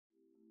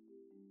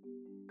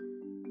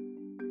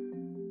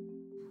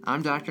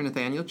I'm Dr.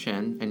 Nathaniel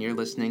Chin, and you're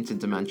listening to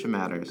Dementia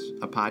Matters,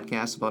 a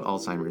podcast about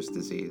Alzheimer's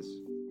disease.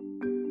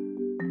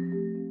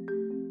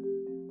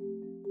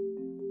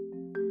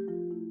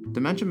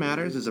 Dementia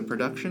Matters is a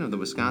production of the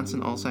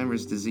Wisconsin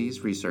Alzheimer's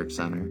Disease Research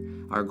Center.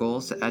 Our goal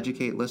is to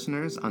educate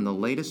listeners on the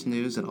latest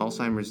news in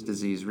Alzheimer's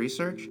disease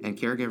research and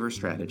caregiver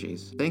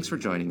strategies. Thanks for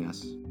joining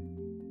us.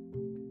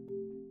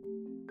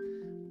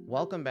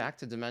 Welcome back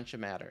to Dementia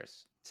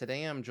Matters.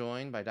 Today I'm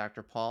joined by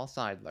Dr. Paul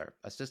Seidler,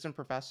 Assistant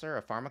Professor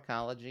of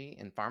Pharmacology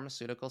and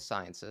Pharmaceutical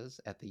Sciences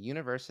at the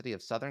University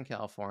of Southern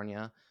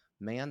California,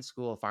 Mann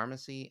School of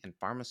Pharmacy and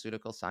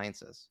Pharmaceutical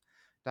Sciences.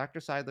 Dr.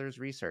 Seidler's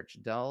research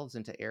delves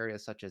into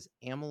areas such as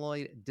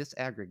amyloid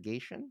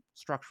disaggregation,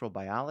 structural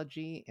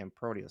biology, and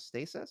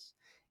proteostasis,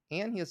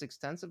 and he has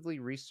extensively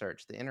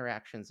researched the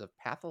interactions of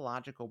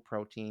pathological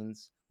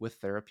proteins with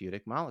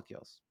therapeutic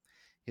molecules.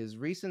 His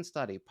recent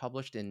study,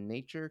 published in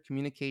Nature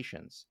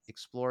Communications,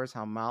 explores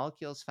how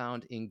molecules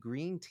found in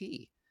green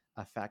tea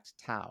affect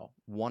tau,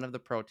 one of the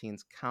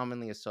proteins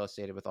commonly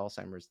associated with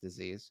Alzheimer's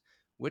disease,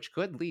 which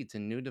could lead to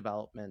new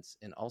developments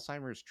in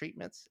Alzheimer's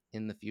treatments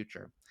in the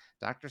future.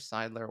 Dr.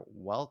 Seidler,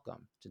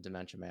 welcome to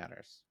Dementia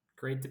Matters.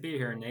 Great to be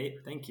here, Nate.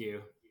 Thank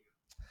you.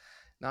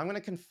 Now, I'm going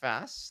to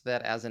confess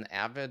that as an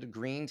avid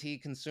green tea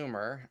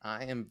consumer,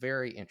 I am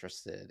very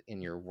interested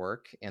in your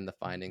work and the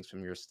findings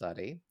from your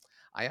study.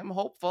 I am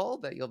hopeful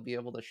that you'll be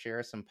able to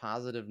share some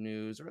positive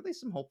news, or at least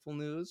some hopeful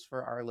news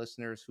for our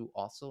listeners who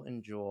also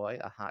enjoy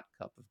a hot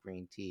cup of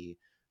green tea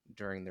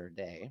during their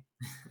day.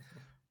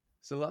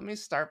 So let me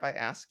start by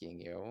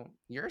asking you,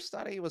 your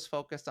study was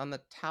focused on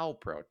the tau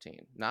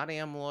protein, not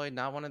amyloid,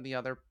 not one of the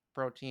other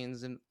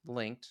proteins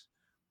linked.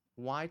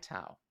 Why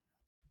tau?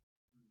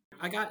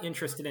 I got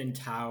interested in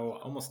tau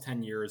almost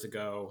 10 years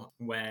ago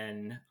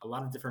when a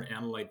lot of different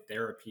amyloid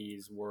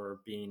therapies were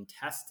being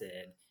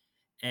tested.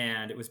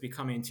 And it was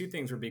two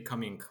things were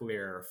becoming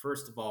clear.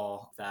 First of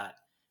all, that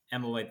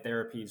amyloid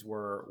therapies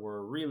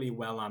were really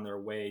well on their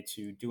way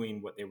to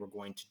doing what they were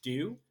going to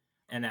do.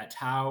 And that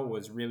tau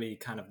was really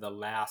kind of the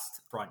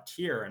last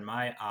frontier in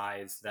my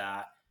eyes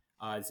that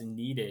is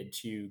needed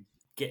to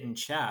get in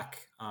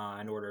check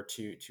in order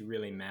to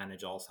really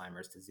manage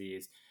Alzheimer's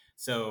disease.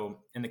 So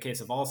in the case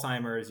of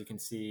Alzheimer's, you can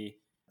see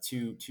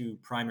two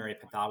primary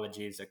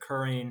pathologies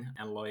occurring: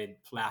 amyloid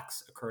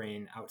plaques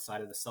occurring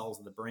outside of the cells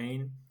of the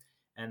brain,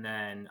 and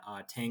then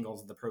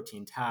tangles of the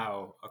protein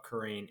tau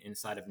occurring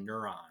inside of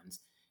neurons.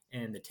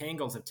 And the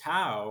tangles of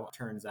tau,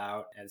 turns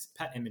out, as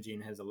PET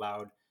imaging has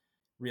allowed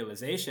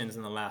realizations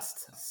in the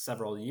last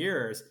several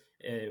years,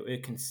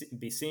 it can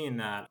be seen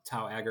that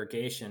tau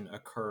aggregation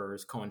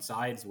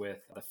coincides with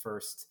the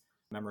first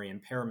memory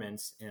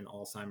impairments in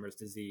Alzheimer's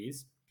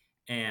disease,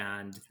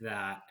 and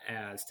that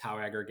as tau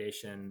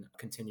aggregation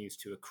continues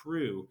to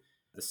accrue,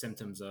 the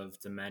symptoms of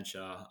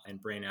dementia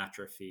and brain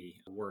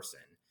atrophy worsen.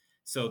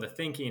 So the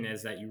thinking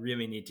is that you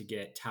really need to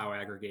get tau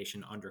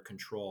aggregation under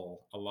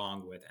control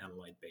along with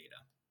amyloid beta.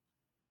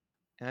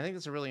 And I think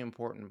it's a really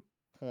important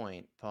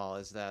point, Paul,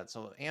 is that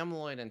so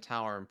amyloid and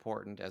tau are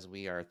important as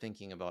we are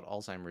thinking about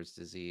Alzheimer's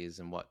disease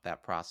and what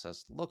that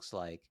process looks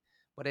like.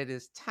 But it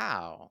is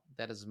tau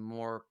that is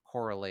more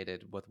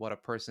correlated with what a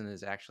person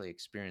is actually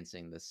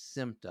experiencing, the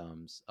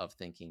symptoms of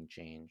thinking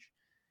change.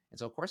 And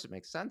so, of course, it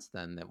makes sense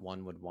then that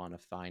one would want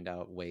to find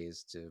out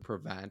ways to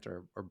prevent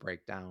or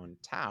break down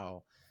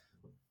tau.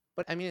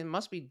 But I mean, it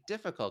must be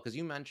difficult because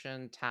you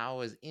mentioned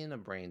tau is in a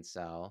brain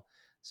cell.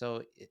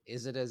 So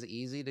is it as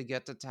easy to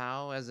get to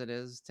tau as it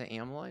is to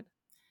amyloid?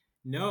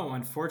 No,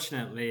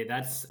 unfortunately,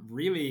 that's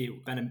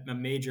really been a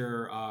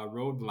major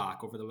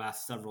roadblock over the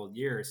last several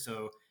years.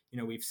 So,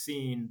 we've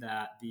seen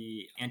that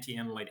the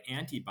anti-amyloid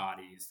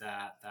antibodies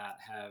that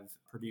have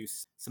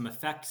produced some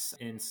effects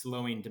in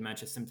slowing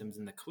dementia symptoms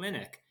in the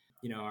clinic,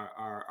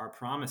 are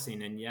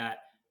promising, and yet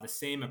the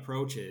same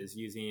approaches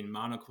using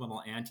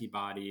monoclonal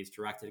antibodies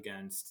directed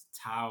against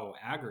tau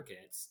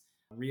aggregates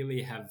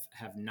really have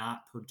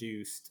not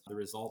produced the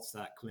results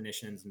that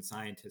clinicians and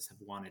scientists have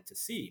wanted to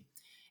see.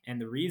 And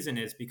the reason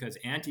is because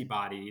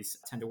antibodies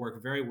tend to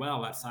work very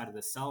well outside of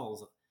the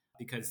cells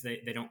because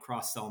they don't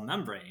cross cell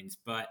membranes.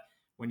 But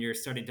when you're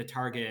starting to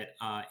target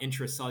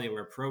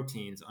intracellular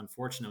proteins,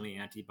 unfortunately,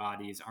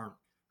 antibodies aren't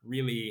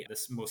really the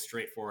most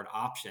straightforward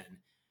option.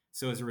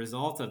 So as a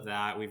result of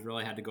that, we've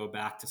really had to go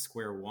back to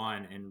square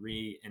one and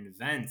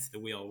reinvent the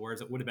wheel,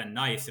 whereas it would have been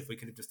nice if we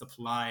could have just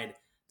applied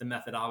the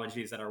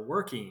methodologies that are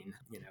working,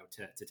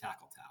 to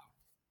tackle tau.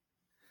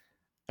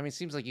 I mean, it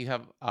seems like you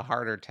have a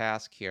harder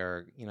task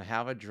here.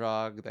 Have a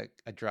drug that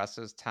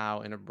addresses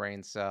tau in a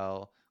brain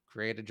cell,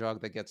 create a drug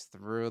that gets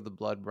through the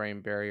blood-brain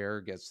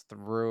barrier, gets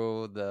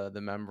through the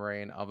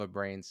membrane of a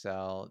brain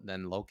cell,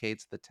 then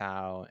locates the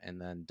tau,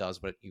 and then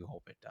does what you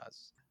hope it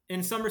does.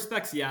 In some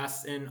respects,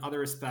 yes. In other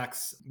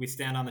respects, we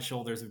stand on the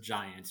shoulders of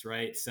giants,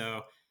 right?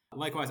 So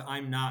likewise,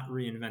 I'm not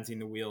reinventing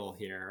the wheel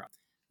here.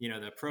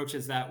 The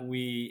approaches that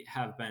we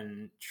have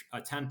been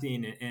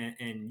attempting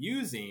and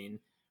using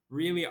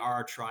really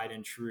are tried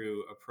and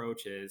true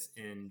approaches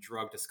in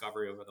drug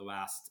discovery over the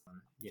last,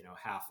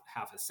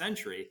 half a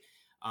century.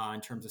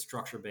 in terms of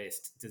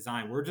structure-based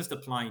design. We're just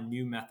applying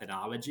new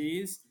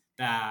methodologies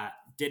that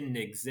didn't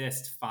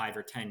exist 5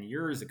 or 10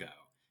 years ago.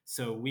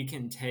 So we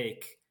can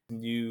take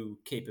new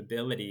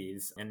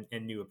capabilities and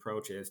new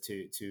approaches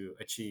to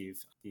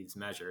achieve these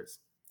measures.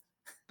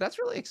 That's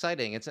really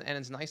exciting. It's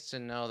nice to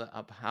know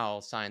that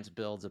how science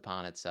builds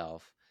upon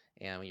itself,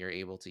 and you're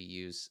able to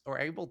use or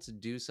able to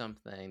do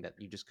something that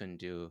you just couldn't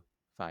do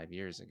 5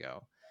 years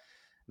ago.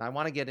 Now, I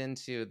want to get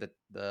into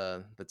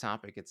the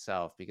topic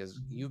itself because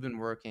Mhm. you've been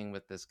working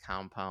with this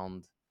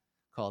compound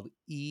called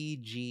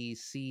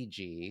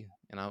EGCG,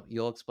 and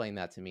you'll explain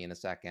that to me in a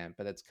second.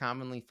 But it's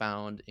commonly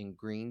found in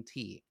green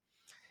tea.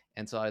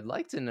 And so I'd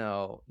like to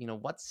know,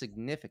 what's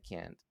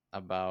significant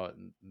about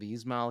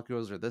these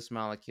molecules or this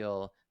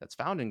molecule that's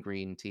found in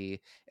green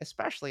tea,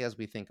 especially as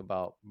we think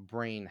about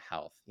brain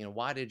health.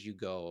 Why did you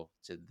go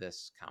to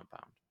this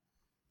compound?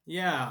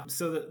 Yeah.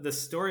 So the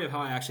story of how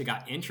I actually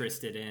got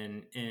interested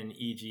in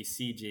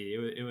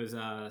EGCG, it was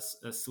a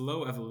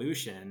slow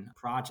evolution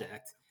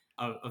project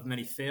of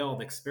many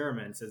failed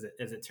experiments,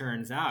 as it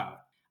turns out.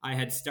 I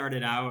had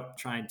started out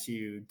trying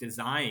to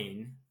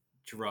design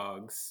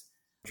drugs,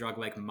 drug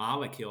like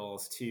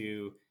molecules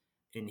to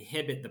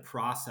inhibit the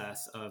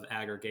process of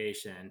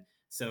aggregation.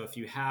 So if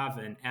you have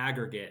an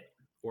aggregate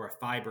or a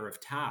fiber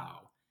of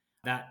tau,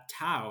 that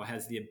tau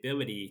has the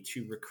ability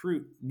to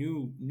recruit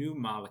new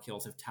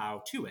molecules of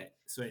tau to it.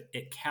 So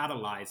it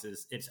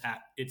catalyzes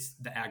it's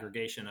the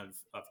aggregation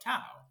of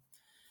tau.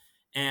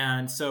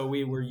 And so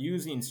we were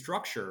using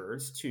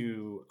structures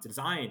to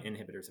design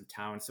inhibitors of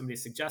tau, and somebody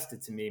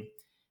suggested to me,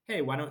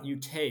 hey, why don't you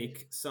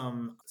take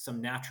some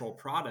natural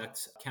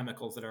product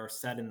chemicals that are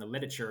said in the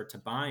literature to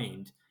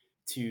bind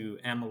to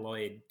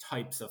amyloid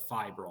types of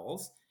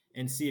fibrils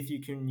and see if you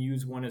can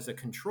use one as a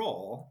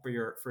control for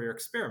your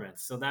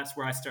experiments. So that's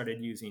where I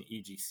started using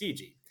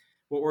EGCG.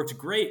 What worked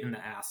great in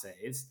the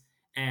assays,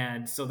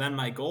 and so then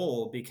my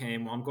goal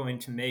became, well, I'm going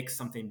to make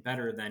something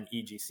better than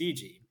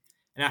EGCG.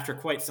 And after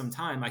quite some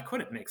time, I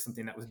couldn't make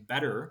something that was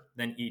better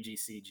than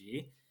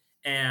EGCG.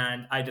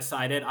 And I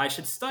decided I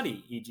should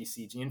study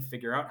EGCG and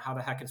figure out how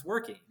the heck it's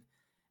working.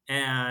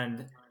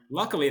 And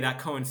luckily, that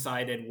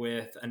coincided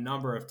with a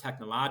number of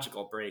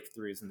technological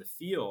breakthroughs in the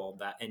field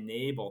that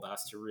enabled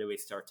us to really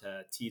start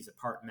to tease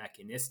apart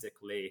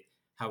mechanistically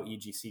how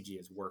EGCG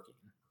is working.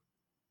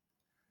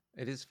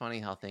 It is funny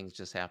how things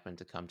just happen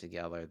to come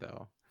together,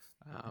 though.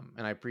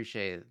 And I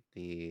appreciate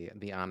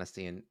the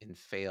honesty in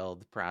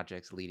failed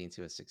projects leading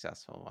to a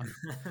successful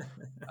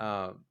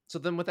one. So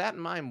then, with that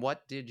in mind,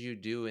 what did you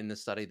do in the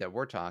study that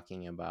we're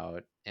talking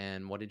about,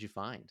 and what did you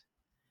find?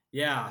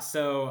 Yeah.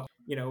 So,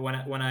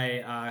 when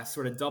I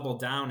sort of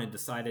doubled down and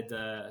decided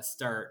to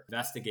start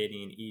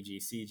investigating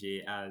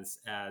EGCG as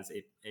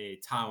a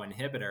tau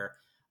inhibitor,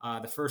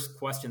 the first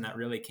question that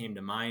really came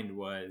to mind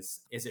was,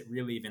 is it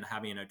really even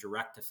having a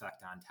direct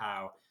effect on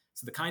tau?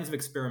 So the kinds of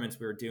experiments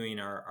we were doing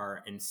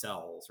are in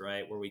cells,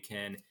 right, where we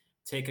can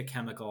take a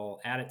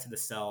chemical, add it to the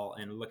cell,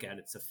 and look at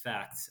its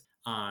effect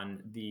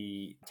on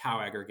the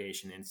tau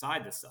aggregation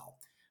inside the cell.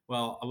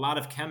 Well, a lot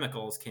of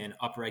chemicals can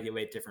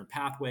upregulate different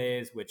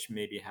pathways, which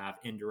maybe have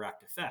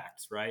indirect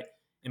effects, right?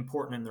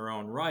 Important in their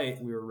own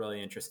right, we were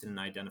really interested in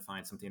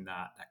identifying something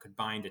that could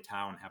bind to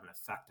tau and have an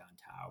effect on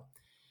tau.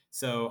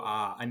 So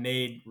I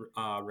made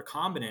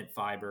recombinant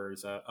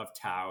fibers of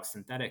tau,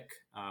 synthetic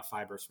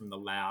fibers from the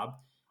lab,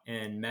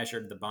 and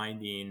measured the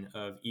binding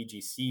of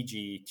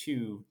EGCG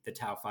to the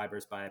tau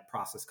fibers by a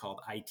process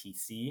called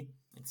ITC.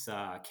 It's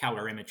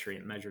calorimetry.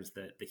 It measures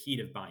the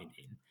heat of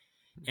binding.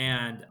 Mhm.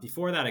 And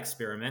before that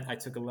experiment,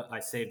 I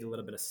saved a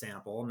little bit of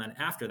sample, and then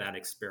after that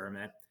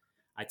experiment,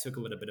 I took a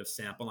little bit of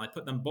sample and I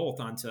put them both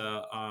onto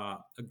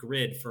a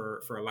grid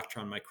for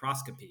electron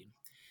microscopy.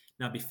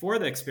 Now, before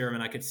the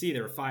experiment, I could see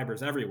there were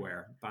fibers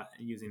everywhere by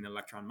using the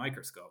electron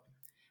microscope.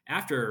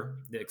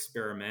 After the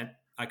experiment,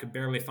 I could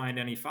barely find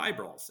any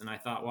fibrils, and I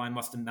thought, well, I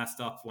must have messed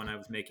up when I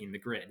was making the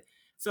grid.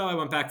 So I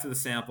went back to the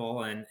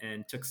sample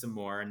and took some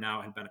more, and now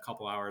it had been a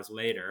couple hours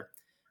later.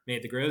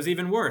 Made the grid. It was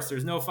even worse.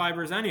 There's no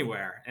fibers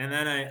anywhere, and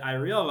then I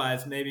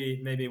realized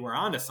maybe we're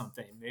onto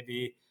something.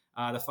 Maybe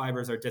the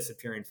fibers are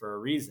disappearing for a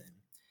reason.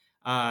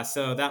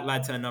 So that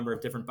led to a number of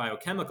different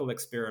biochemical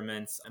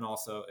experiments and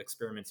also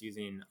experiments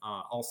using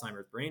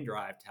Alzheimer's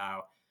brain-derived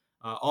tau,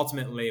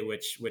 ultimately,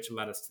 which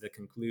led us to the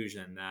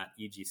conclusion that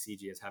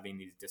EGCG is having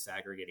these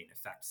disaggregating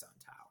effects on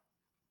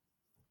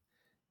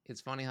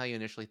It's funny how you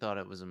initially thought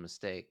it was a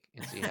mistake,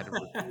 and so you had to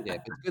repeat it.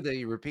 tau. It's good that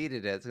you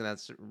repeated it, so that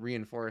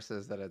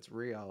reinforces that it's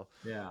real.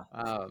 Yeah.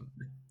 Um,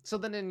 so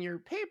then in your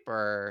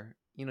paper,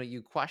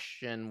 you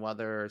question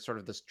whether sort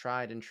of this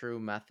tried and true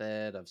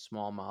method of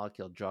small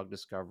molecule drug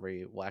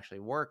discovery will actually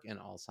work in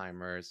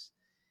Alzheimer's.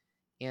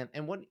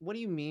 And what do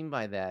you mean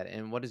by that?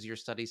 And what does your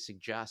study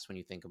suggest when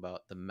you think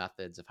about the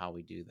methods of how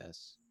we do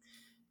this?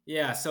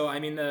 Yeah, so I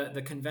mean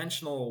the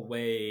conventional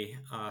way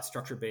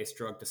structure-based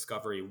drug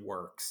discovery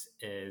works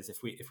is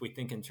if we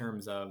think in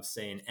terms of,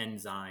 say, an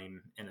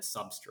enzyme and a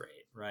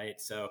substrate, right?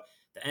 So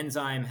the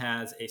enzyme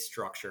has a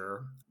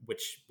structure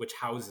which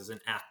houses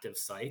an active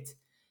site,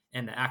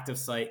 and the active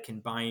site can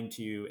bind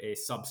to a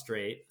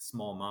substrate,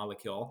 small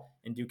molecule,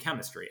 and do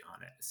chemistry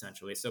on it,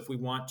 essentially. So if we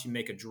want to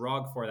make a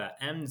drug for that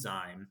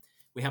enzyme,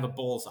 we have a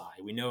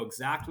bullseye. We know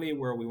exactly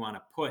where we want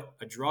to put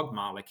a drug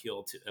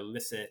molecule to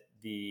elicit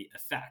the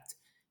effect.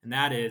 And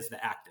that is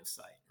the active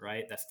site,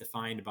 right? That's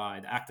defined by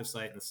the active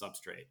site and the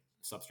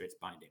substrate's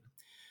binding.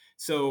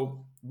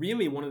 So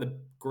really one of the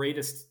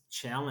greatest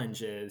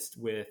challenges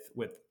with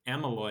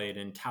amyloid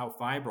and tau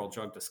fibril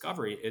drug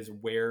discovery is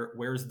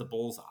where's the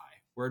bullseye?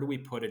 Where do we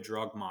put a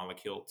drug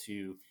molecule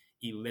to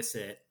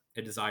elicit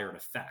a desired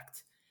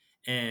effect?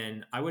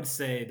 And I would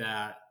say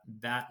that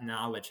that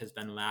knowledge has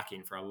been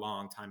lacking for a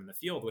long time in the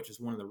field, which is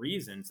one of the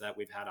reasons that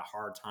we've had a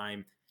hard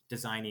time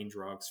designing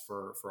drugs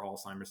for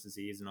Alzheimer's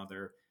disease and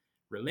other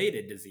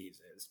related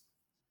diseases.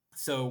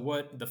 So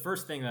what the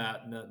first thing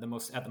that the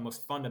most at the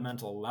most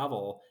fundamental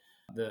level,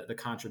 the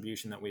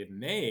contribution that we've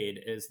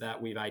made is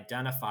that we've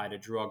identified a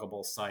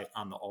druggable site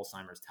on the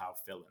Alzheimer's tau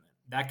filament.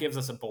 That gives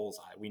us a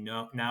bullseye. We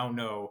now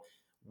know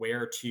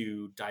where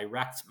to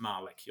direct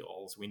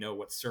molecules. We know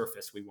what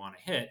surface we want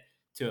to hit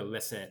to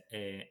elicit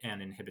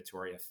an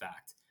inhibitory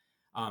effect.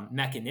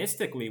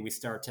 Mechanistically, we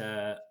start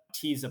to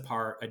tease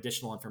apart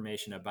additional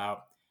information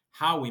about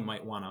how we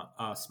might want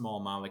a small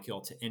molecule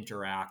to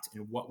interact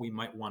and what we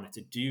might want it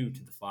to do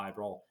to the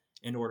fibril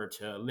in order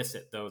to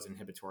elicit those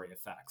inhibitory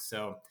effects.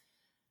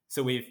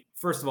 So we've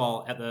first of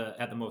all at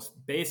the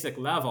most basic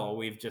level,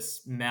 we've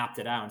just mapped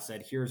it out and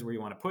said here's where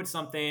you want to put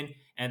something,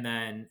 and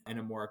then in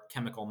a more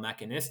chemical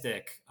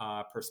mechanistic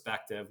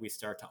perspective, we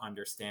start to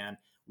understand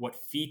what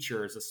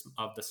features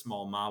of the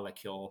small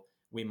molecule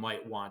we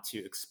might want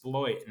to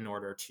exploit in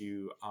order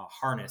to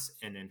harness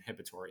an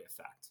inhibitory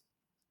effect.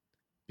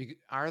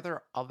 Are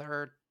there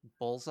other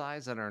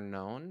bullseyes that are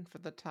known for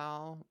the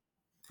tau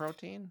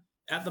protein?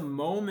 At the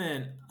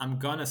moment, I'm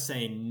gonna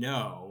say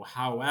no.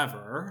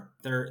 However,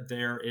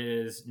 there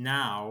is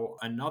now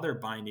another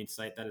binding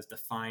site that is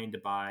defined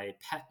by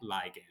PET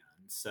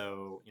ligand.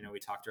 So we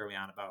talked early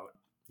on about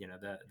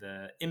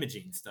the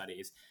imaging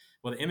studies.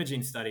 Well, the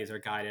imaging studies are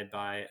guided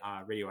by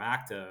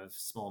radioactive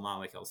small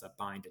molecules that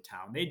bind to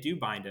tau. And they do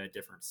bind to a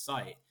different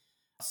site.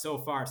 So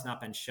far, it's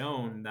not been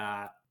shown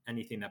that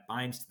anything that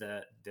binds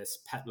to this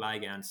PET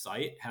ligand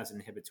site has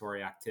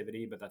inhibitory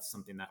activity, but that's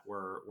something that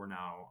we're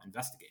now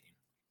investigating.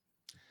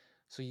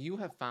 So you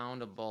have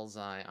found a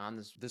bullseye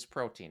on this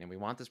protein, and we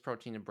want this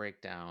protein to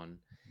break down.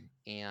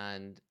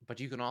 But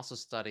you can also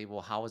study,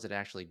 well, how is it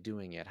actually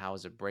doing it? How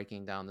is it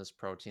breaking down this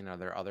protein? Are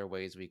there other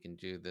ways we can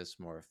do this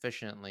more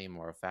efficiently,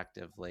 more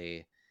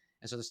effectively?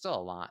 And so there's still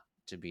a lot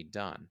to be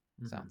done,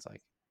 Mm-hmm. sounds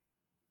like.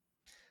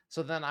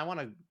 So then I want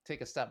to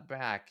take a step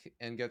back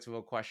and get to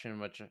a question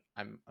which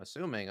I'm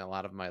assuming a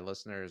lot of my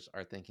listeners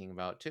are thinking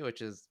about too,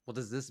 which is, well,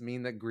 does this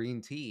mean that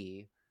green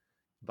tea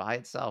by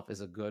itself is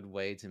a good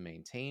way to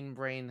maintain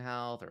brain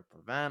health or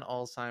prevent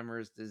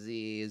Alzheimer's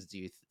disease?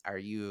 Are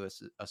you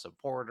a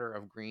supporter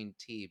of green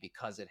tea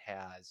because it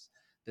has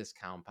this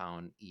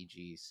compound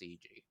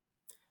EGCG?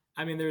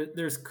 I mean,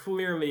 there's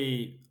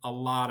clearly a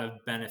lot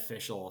of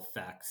beneficial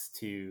effects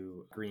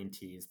to green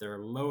teas. They're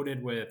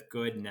loaded with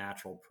good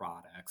natural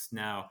products.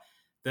 Now,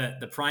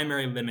 the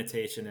primary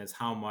limitation is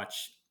how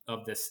much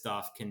of this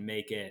stuff can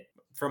make it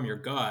from your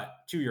gut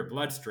to your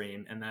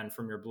bloodstream and then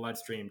from your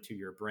bloodstream to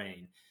your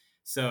brain.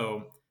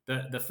 So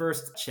the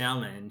first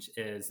challenge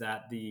is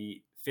that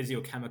the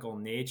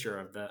physiochemical nature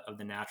of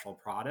the natural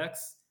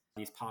products,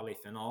 these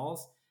polyphenols,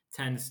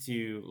 tends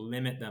to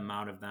limit the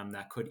amount of them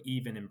that could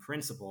even in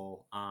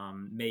principle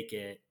make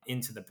it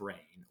into the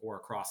brain or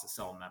across the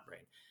cell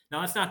membrane.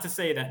 Now, that's not to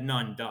say that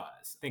none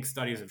does. I think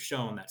studies have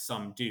shown that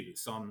some do.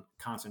 Some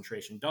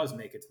concentration does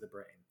make it to the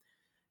brain,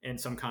 and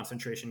some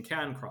concentration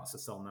can cross the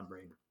cell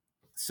membrane.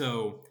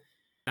 So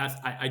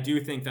I do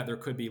think that there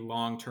could be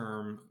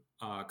long-term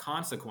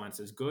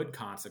consequences, good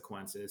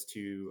consequences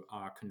to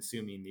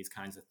consuming these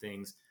kinds of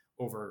things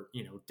over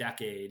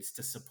decades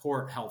to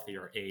support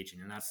healthier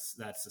aging, and that's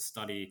a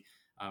study.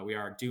 We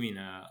are doing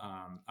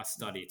a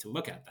study to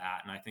look at that,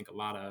 and I think a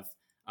lot of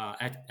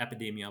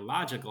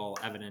epidemiological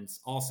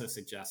evidence also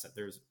suggests that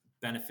there's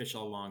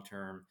beneficial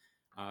long-term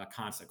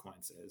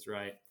consequences.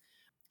 Right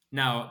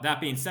now, that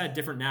being said,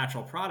 different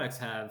natural products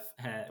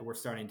we're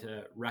starting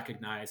to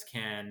recognize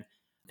can.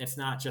 It's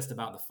not just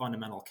about the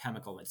fundamental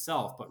chemical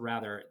itself, but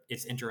rather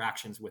its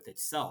interactions with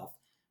itself.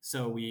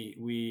 So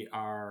we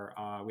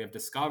have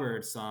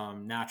discovered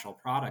some natural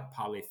product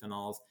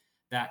polyphenols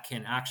that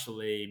can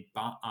actually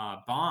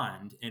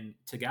bond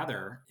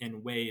together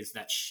in ways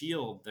that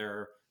shield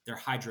their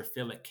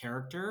hydrophilic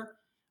character,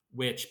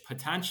 which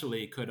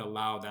potentially could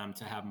allow them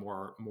to have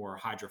more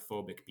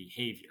hydrophobic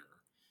behavior.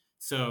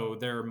 So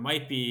there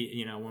might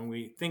be, when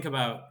we think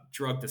about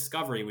drug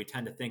discovery, we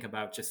tend to think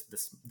about just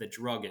the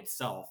drug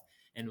itself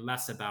and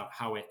less about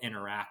how it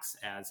interacts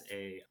as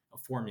a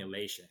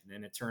formulation.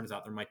 And it turns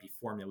out there might be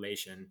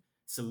formulation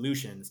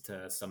solutions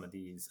to some of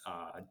these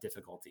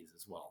difficulties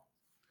as well.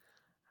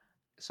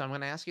 So I'm going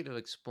to ask you to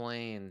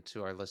explain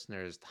to our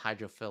listeners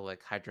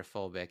hydrophilic,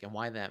 hydrophobic, and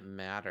why that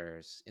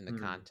matters in the Hmm.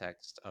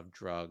 context of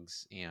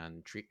drugs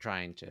and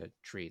trying to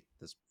treat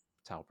this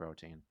tau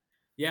protein.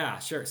 Yeah,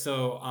 sure.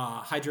 So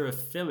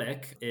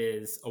hydrophilic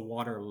is a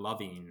water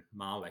loving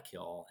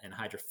molecule, and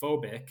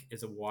hydrophobic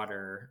is a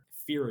water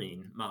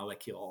fearing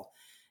molecule.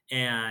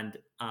 And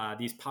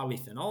these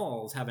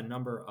polyphenols have a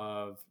number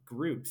of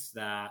groups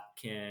that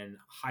can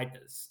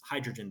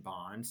hydrogen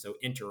bond, so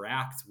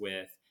interact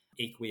with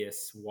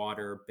aqueous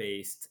water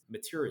based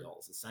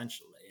materials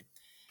essentially.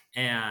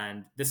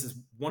 And this is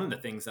one of the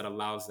things that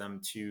allows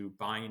them to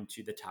bind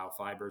to the tau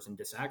fibers and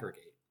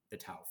disaggregate the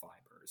tau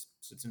fibers.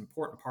 So it's an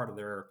important part of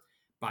their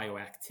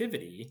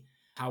bioactivity.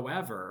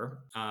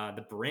 However,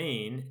 the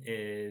brain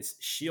is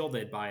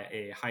shielded by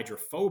a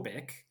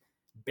hydrophobic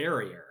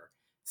barrier.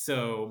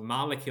 So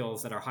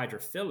molecules that are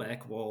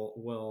hydrophilic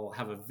will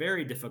have a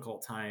very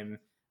difficult time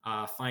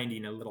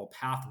finding a little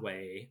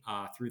pathway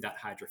through that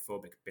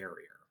hydrophobic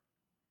barrier.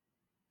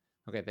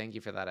 Okay, thank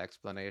you for that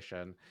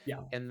explanation.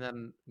 Yeah. And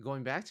then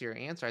going back to your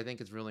answer, I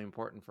think it's really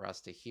important for us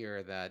to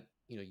hear that,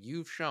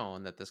 you've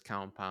shown that this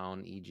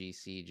compound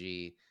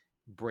EGCG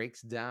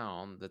breaks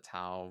down the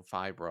tau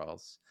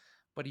fibrils,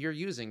 but you're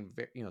using,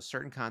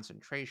 certain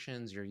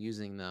concentrations, you're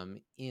using them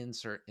in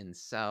certain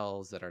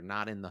cells that are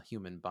not in the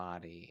human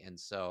body. And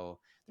so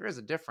there is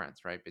a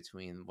difference, right,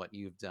 between what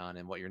you've done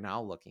and what you're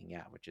now looking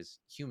at, which is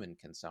human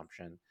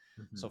consumption.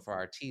 So Mhm. for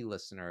our T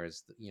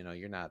listeners,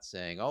 you're not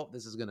saying, "Oh,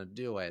 this is going to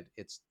do it."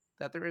 It's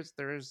that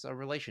there is a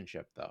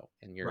relationship though,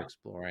 and you're Right.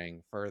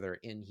 exploring further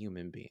in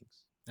human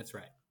beings. That's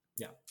right.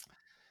 Yeah.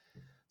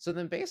 So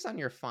then based on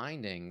your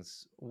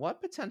findings,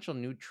 what potential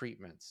new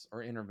treatments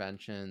or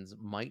interventions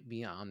might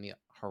be on the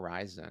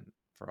horizon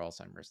for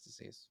Alzheimer's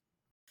disease?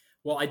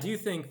 Well, I do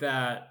think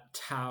that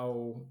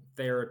tau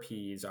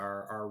therapies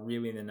are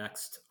really in the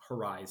next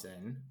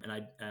horizon, and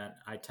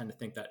I tend to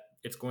think that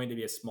it's going to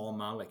be a small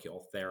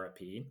molecule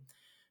therapy.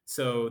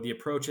 So the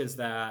approaches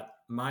that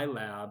my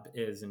lab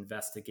is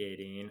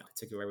investigating,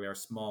 particularly, are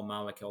small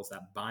molecules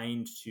that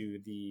bind to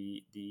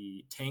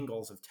the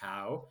tangles of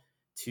tau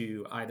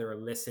to either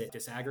elicit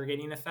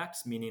disaggregating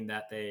effects, meaning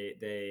that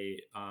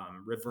they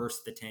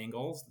reverse the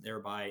tangles,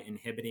 thereby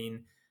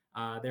inhibiting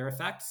their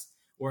effects,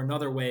 or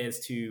another way is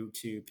to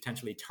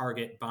potentially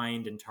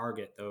bind and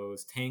target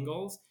those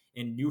tangles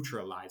and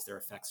neutralize their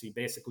effects. So you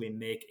basically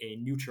make a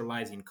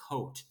neutralizing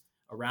coat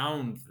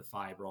around the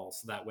fibril,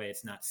 so that way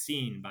it's not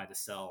seen by the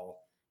cell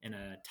in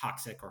a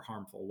toxic or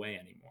harmful way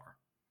anymore.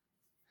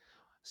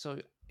 So,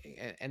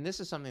 and this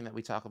is something that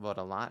we talk about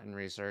a lot in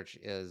research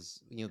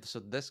is, so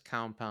this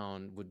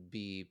compound would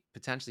be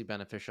potentially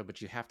beneficial,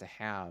 but you have to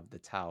have the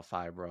tau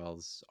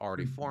fibrils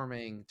already Mhm.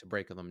 forming to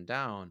break them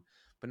down.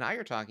 But now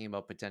you're talking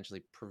about potentially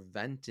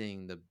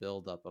preventing the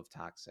buildup of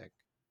toxic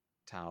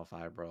tau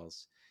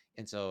fibrils.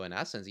 And so in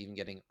essence, even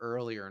getting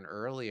earlier and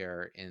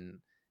earlier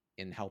in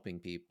helping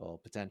people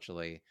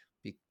potentially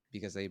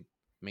because they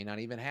may not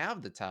even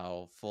have the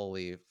tau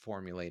fully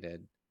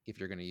formulated if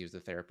you're going to use the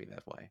therapy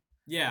that way.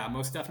 Yeah,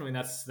 most definitely.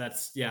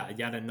 That's yeah,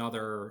 yet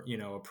another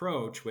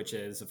approach, which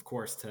is of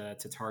course to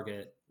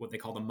target what they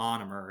call the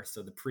monomer,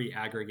 so the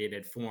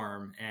pre-aggregated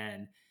form,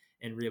 and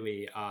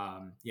really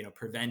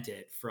prevent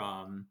it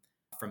from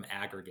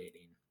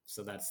aggregating.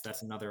 So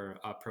that's another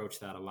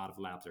approach that a lot of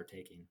labs are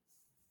taking.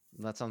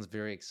 That sounds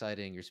very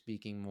exciting. You're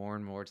speaking more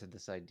and more to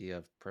this idea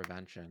of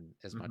prevention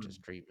as much as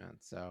Hmm.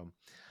 treatment. So,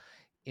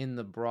 in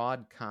the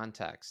broad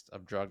context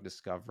of drug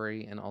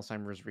discovery and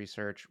Alzheimer's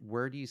research,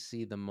 where do you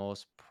see the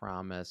most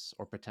promise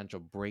or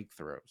potential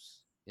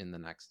breakthroughs in the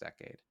next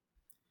decade?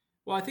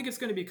 Well, I think it's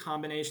going to be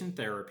combination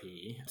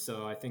therapy.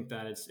 So I think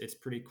that it's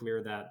pretty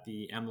clear that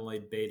the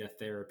amyloid beta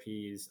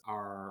therapies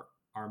are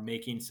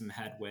making some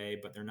headway,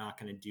 but they're not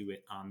going to do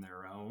it on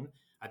their own.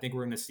 I think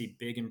we're going to see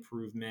big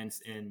improvements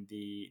in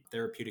the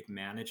therapeutic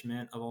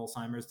management of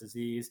Alzheimer's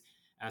disease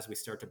as we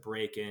start to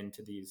break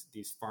into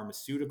these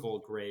pharmaceutical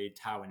grade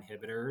tau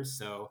inhibitors.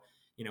 So,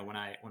 when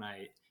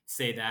I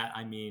say that,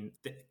 I mean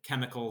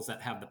chemicals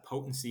that have the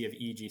potency of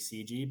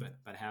EGCG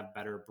but have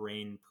better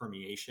brain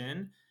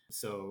permeation.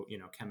 So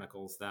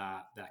chemicals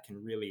that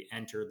can really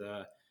enter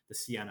the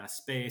CNS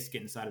space,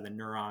 get inside of the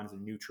neurons,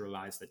 and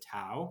neutralize the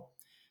tau.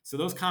 So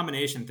those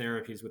combination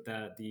therapies with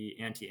the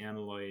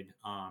anti-amyloid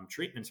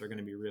treatments are going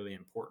to be really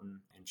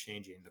important in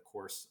changing the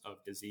course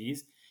of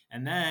disease.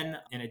 And then,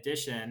 in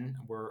addition,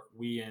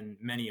 we and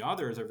many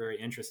others are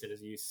very interested,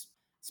 as you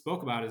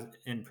spoke about, is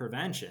in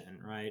prevention,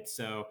 right?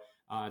 So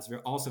it's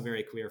also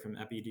very clear from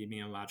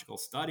epidemiological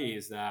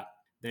studies that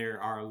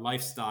there are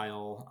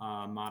lifestyle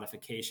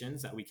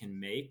modifications that we can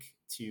make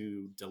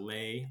to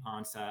delay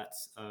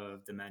onsets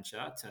of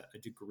dementia to a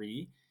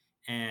degree.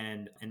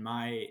 And in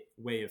my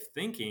way of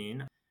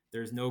thinking,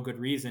 there's no good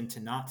reason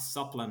to not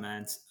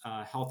supplement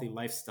healthy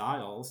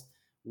lifestyles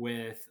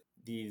with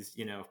these,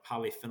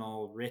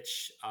 polyphenol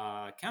rich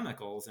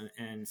chemicals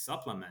and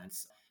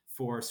supplements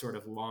for sort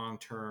of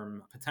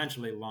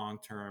potentially long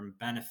term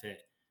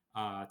benefit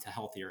to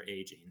healthier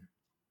aging.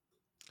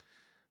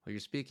 Well, you're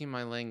speaking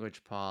my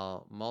language,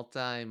 Paul.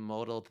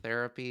 Multimodal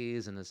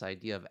therapies and this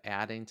idea of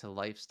adding to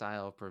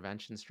lifestyle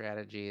prevention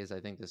strategies. I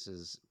think this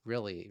is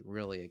really,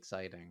 really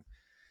exciting.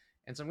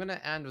 And so I'm going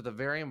to end with a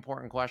very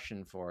important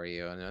question for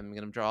you, and I'm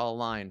going to draw a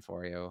line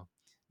for you.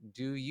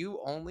 Do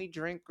you only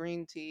drink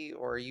green tea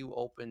or are you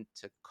open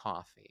to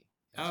coffee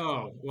as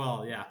Oh, well?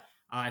 well, yeah.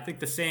 I think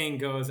the saying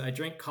goes, I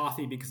drink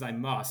coffee because I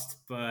must,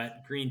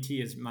 but green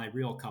tea is my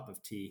real cup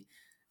of tea.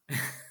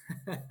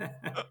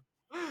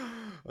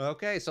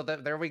 Okay, so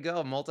there we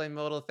go,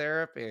 multimodal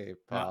therapy, Yeah,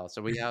 Paul.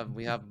 So we have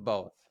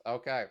both.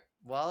 Okay.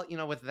 Well,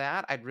 with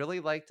that, I'd really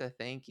like to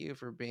thank you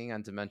for being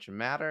on Dementia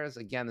Matters.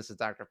 Again, this is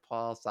Dr.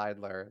 Paul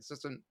Seidler,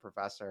 Assistant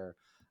Professor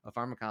of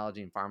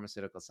Pharmacology and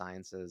Pharmaceutical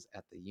Sciences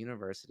at the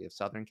University of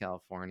Southern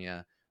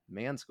California,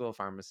 Mann School of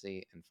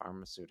Pharmacy and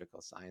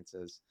Pharmaceutical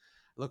Sciences.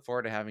 Look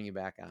forward to having you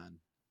back on.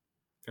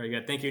 very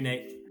good. Thank you,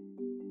 Nate.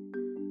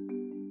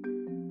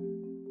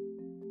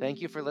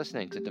 Thank you for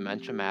listening to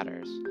Dementia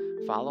Matters.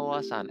 Follow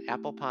us on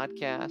Apple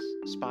Podcasts,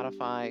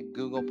 Spotify,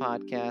 Google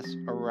Podcasts,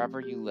 or wherever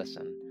you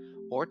listen.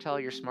 Or tell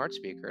your smart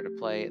speaker to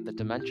play the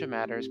Dementia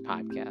Matters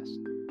podcast.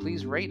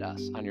 Please rate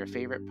us on your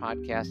favorite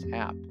podcast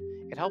app.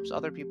 It helps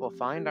other people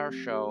find our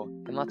show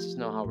and lets us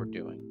know how we're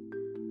doing.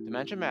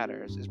 Dementia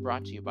Matters is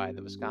brought to you by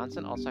the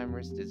Wisconsin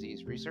Alzheimer's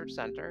Disease Research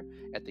Center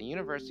at the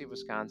University of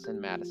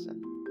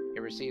Wisconsin-Madison. It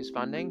receives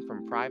funding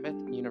from private,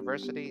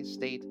 university,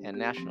 state, and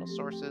national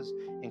sources,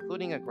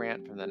 including a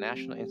grant from the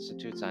National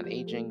Institutes on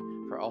Aging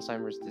for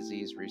Alzheimer's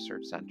Disease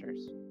Research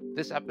Centers.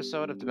 This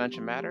episode of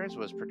Dementia Matters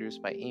was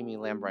produced by Amy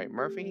Lambright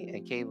Murphy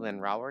and Kaylin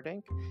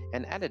Rowerdink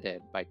and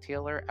edited by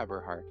Taylor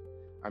Eberhardt.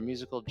 Our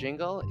musical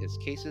jingle is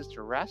Cases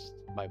to Rest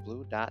by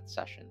Blue Dot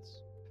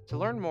Sessions. To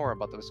learn more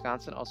about the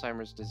Wisconsin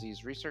Alzheimer's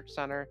Disease Research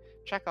Center,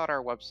 check out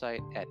our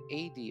website at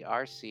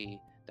adrc.wisc.edu.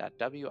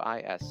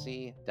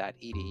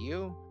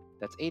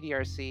 That's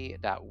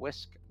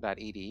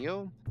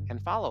adrc.wisc.edu,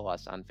 and follow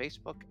us on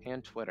Facebook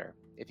and Twitter.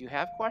 If you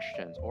have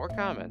questions or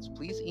comments,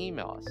 please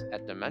email us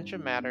at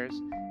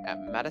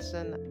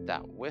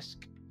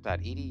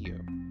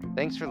dementiamatters@medicine.wisc.edu.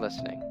 Thanks for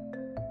listening.